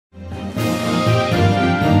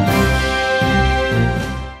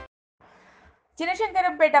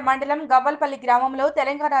చిన్నశంకరంపేట మండలం గవ్వలపల్లి గ్రామంలో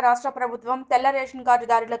తెలంగాణ రాష్ట్ర ప్రభుత్వం తెల్ల రేషన్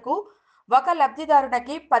కార్డుదారులకు ఒక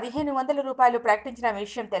లబ్ధిదారునికి 1500 రూపాయలు ప్రకటించిన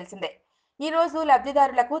విషయం తెలిసిందే. ఈ రోజు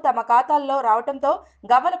లబ్ధిదారులకు తమ ఖాతాల్లో రావడంతో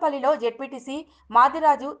గవ్వలపల్లిలో జెడ్పీటీసీ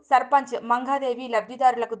మాదిరాజు, సర్పంచ్ మంగాదేవి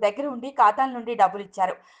లబ్ధిదారులకు దగ్గర ఉండి ఖాతాల నుండి డబ్బులు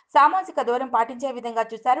ఇచ్చారు. సామాజిక దూరం పాటించే విధంగా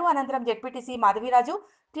చూశారు. అనంతరం జెడ్పీటీసీ మాధవిరాజు,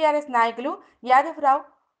 టీఆర్ఎస్ నాయకులు యాదవరావు,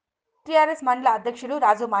 టీఆర్ఎస్ మండల అధ్యక్షులు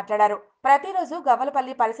రాజు మాట్లాడారు. ప్రతిరోజు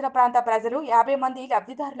గవ్వలపల్లి పరిసర ప్రాంత ప్రజలు 50 మంది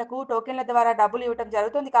లబ్ధిదారులకు టోకెన్ల ద్వారా డబ్బులు ఇవ్వడం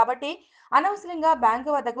జరుగుతుంది కాబట్టి అనవసరంగా బ్యాంకు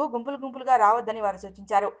వద్దకు గుంపులుగా రావద్దని వారు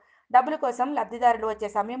సూచించారు. డబ్బుల కోసం లబ్ధిదారులు వచ్చే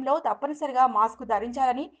సమయంలో తప్పనిసరిగా మాస్క్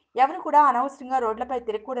ధరించాలని, ఎవరు కూడా అనవసరంగా రోడ్లపై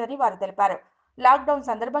తిరగకూడదని వారు తెలిపారు. లాక్డౌన్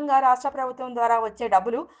సందర్భంగా రాష్ట్ర ప్రభుత్వం ద్వారా వచ్చే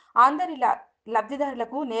డబ్బులు అందరి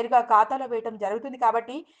లబ్ధిదారులకు నేరుగా ఖాతాలో వేయడం జరుగుతుంది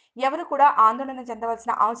కాబట్టి ఎవరు కూడా ఆందోళన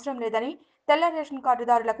చెందవలసిన అవసరం లేదని, తెల్ల రేషన్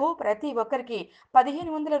కార్డుదారులకు ప్రతి ఒక్కరికి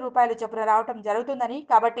 1500 రూపాయలు చొప్పున రావడం జరుగుతుందని,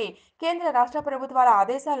 కాబట్టి కేంద్ర రాష్ట్ర ప్రభుత్వాల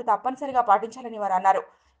ఆదేశాలు తప్పనిసరిగా పాటించాలని వారు అన్నారు.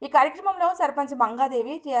 ఈ కార్యక్రమంలో సర్పంచ్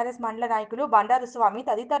మంగాదేవి, టీఆర్ఎస్ మండల నాయకులు బండారు స్వామి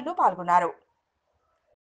తదితరులు పాల్గొన్నారు.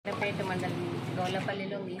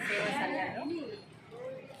 గవ్వలపల్లిలో మీ సేవ సంఘంలో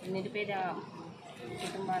నిరుపేద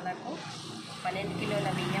కుటుంబాలకు 12 కిలోల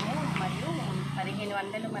బియ్యము మరియు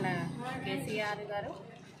 1500 మన కేసీఆర్ గారు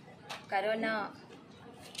కరోనా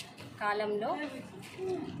కాలంలో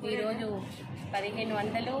ఈరోజు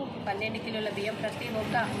 1500 12 కిలోల బియ్యం ప్రతి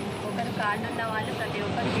ఒక్కరు కార్డు ఉన్న వాళ్ళు ప్రతి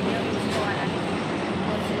ఒక్కరు వినియోగించుకోవాలని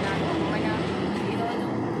కోరుతున్నాను. మన ఈరోజు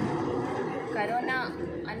కరోనా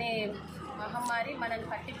అనే మహమ్మారి మనల్ని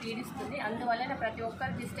పట్టి పీడిస్తుంది. అందువలన ప్రతి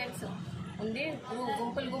ఒక్కరు డిస్టెన్స్ ఉంది,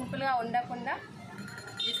 గుంపులుగా ఉండకుండా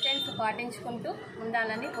డిస్టెన్స్ పాటించుకుంటూ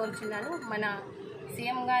ఉండాలని కోరుచున్నాను. మన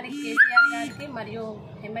సీఎం గారికి, కేసీఆర్ గారికి మరియు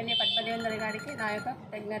ఎమ్మెల్యే పద్మదేవేంద్ర గారికి నా యొక్క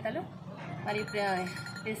కృతజ్ఞతలు మరియు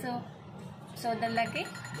ప్రెస్ సోదరులకి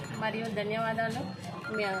మరియు ధన్యవాదాలు.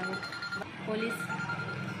 పోలీస్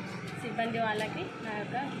సిబ్బంది వాళ్ళకి నా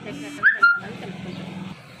యొక్క ధన్యవాదాలు తెలుపుకుంటున్నాను.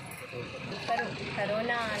 ఒక్కరు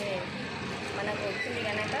కరోనా అనే మనకు వచ్చింది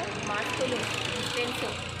కనుక మాస్కులు, డిస్టెన్స్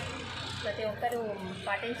ప్రతి ఒక్కరూ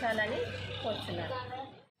పాటించాలని కోరుచున్నాను.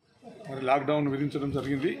 మరి లాక్డౌన్ విధించడం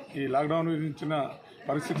జరిగింది. ఈ లాక్డౌన్ విధించిన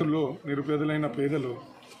పరిస్థితుల్లో నిరుపేదలైన పేదలు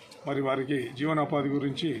మరి వారికి జీవనోపాధి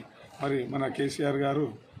గురించి మరి మన కేసీఆర్ గారు,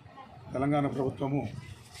 తెలంగాణ ప్రభుత్వము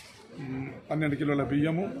 12 కిలోల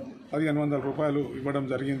బియ్యము 1500 రూపాయలు ఇవ్వడం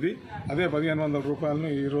జరిగింది. అదే 1500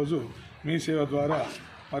 రూపాయలను ఈరోజు మీ సేవ ద్వారా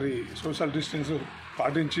మరి సోషల్ డిస్టెన్స్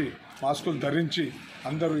పాటించి మాస్కులు ధరించి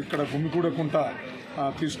అందరూ ఇక్కడ గుమికూడకుండా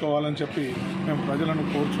తీసుకోవాలని చెప్పి మేము ప్రజలను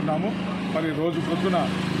కోరుచున్నాము. మరి రోజు పొద్దున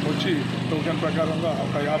వచ్చి టోకెన్ ప్రకారంగా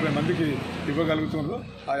ఒక 50 మందికి ఇవ్వగలుగుతున్నారు.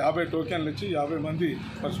 ఆ 50 టోకెన్లు ఇచ్చి 50 మంది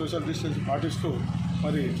మరి సోషల్ డిస్టెన్స్ పాటిస్తూ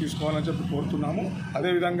మరి తీసుకోవాలని చెప్పి కోరుతున్నాము.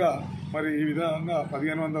 అదేవిధంగా మరి ఈ విధంగా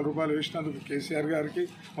 1500 రూపాయలు వేసినందుకు కేసీఆర్ గారికి,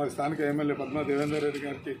 మరి స్థానిక ఎమ్మెల్యే పద్మదేవేంద్ర రెడ్డి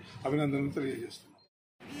గారికి అభినందనలు తెలియజేస్తున్నాం.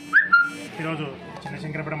 ఈరోజు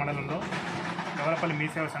చిన్నశంకరంపేట మండలంలో గవ్వలపల్లి మీ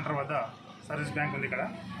సేవ సెంటర్ వద్ద సర్వీస్ బ్యాంక్ ఉంది. ఇక్కడ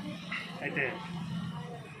అయితే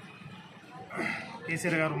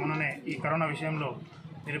కేసీఆర్ గారు మొన్ననే ఈ కరోనా విషయంలో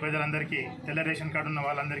నిరుపేదలందరికీ, తెల్ల రేషన్ కార్డు ఉన్న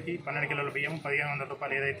వాళ్ళందరికీ 12 కిలోల బియ్యం 1500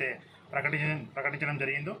 రూపాయలు ఏదైతే ప్రకటించడం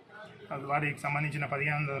జరిగిందో వారికి సంబంధించిన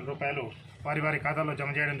 1500 రూపాయలు వారి ఖాతాలో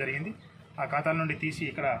జమ చేయడం జరిగింది. ఆ ఖాతాల నుండి తీసి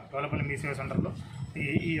ఇక్కడ గవ్వలపల్లి మీ సేవ సెంటర్లో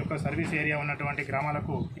ఈ యొక్క సర్వీస్ ఏరియా ఉన్నటువంటి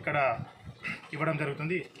గ్రామాలకు ఇక్కడ ఇవ్వడం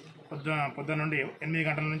జరుగుతుంది. పొద్దున నుండి 8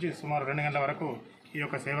 గంటల నుంచి సుమారు 2 గంటల వరకు ఈ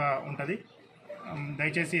యొక్క సేవ ఉంటుంది.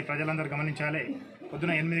 దయచేసి ప్రజలందరూ గమనించాలి.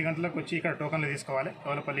 పొద్దున 8 గంటలకు వచ్చి ఇక్కడ టోకన్లు తీసుకోవాలి.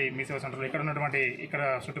 గవ్వలపల్లి మీ సేవ సెంటర్లో ఇక్కడ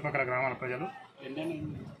చుట్టుపక్కల గ్రామాల ప్రజలు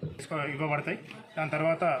ఇవ్వబడతాయి. దాని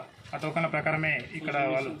తర్వాత ఆ టోకన్ల ప్రకారమే ఇక్కడ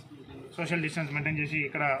వాళ్ళు సోషల్ డిస్టెన్స్ మెయింటైన్ చేసి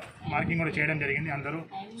ఇక్కడ మార్కింగ్ కూడా చేయడం జరిగింది. అందరూ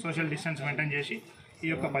సోషల్ డిస్టెన్స్ మెయింటైన్ చేసి ఈ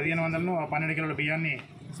యొక్క 1500ను, ఆ 12 కిలోల బియ్యాన్ని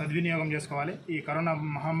సద్వినియోగం చేసుకోవాలి. ఈ కరోనా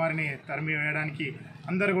మహమ్మారిని తరిమి వేయడానికి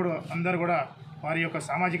అందరూ కూడా వారి యొక్క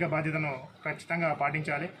సామాజిక బాధ్యతను ఖచ్చితంగా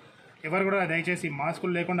పాటించాలి. ఎవరు కూడా దయచేసి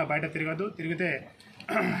మాస్కులు లేకుండా బయట తిరగద్దు. తిరిగితే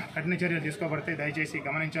కఠిన చర్యలు తీసుకోబడతాయి. దయచేసి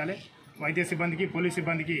గమనించాలి. వైద్య సిబ్బందికి, పోలీస్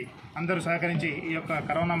సిబ్బందికి అందరూ సహకరించి ఈ యొక్క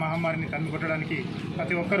కరోనా మహమ్మారిని తరిమి కొట్టడానికి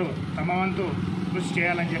ప్రతి ఒక్కరూ తమ వంతు కృషి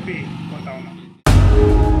చేయాలని చెప్పి కోరుతా ఉన్నాం.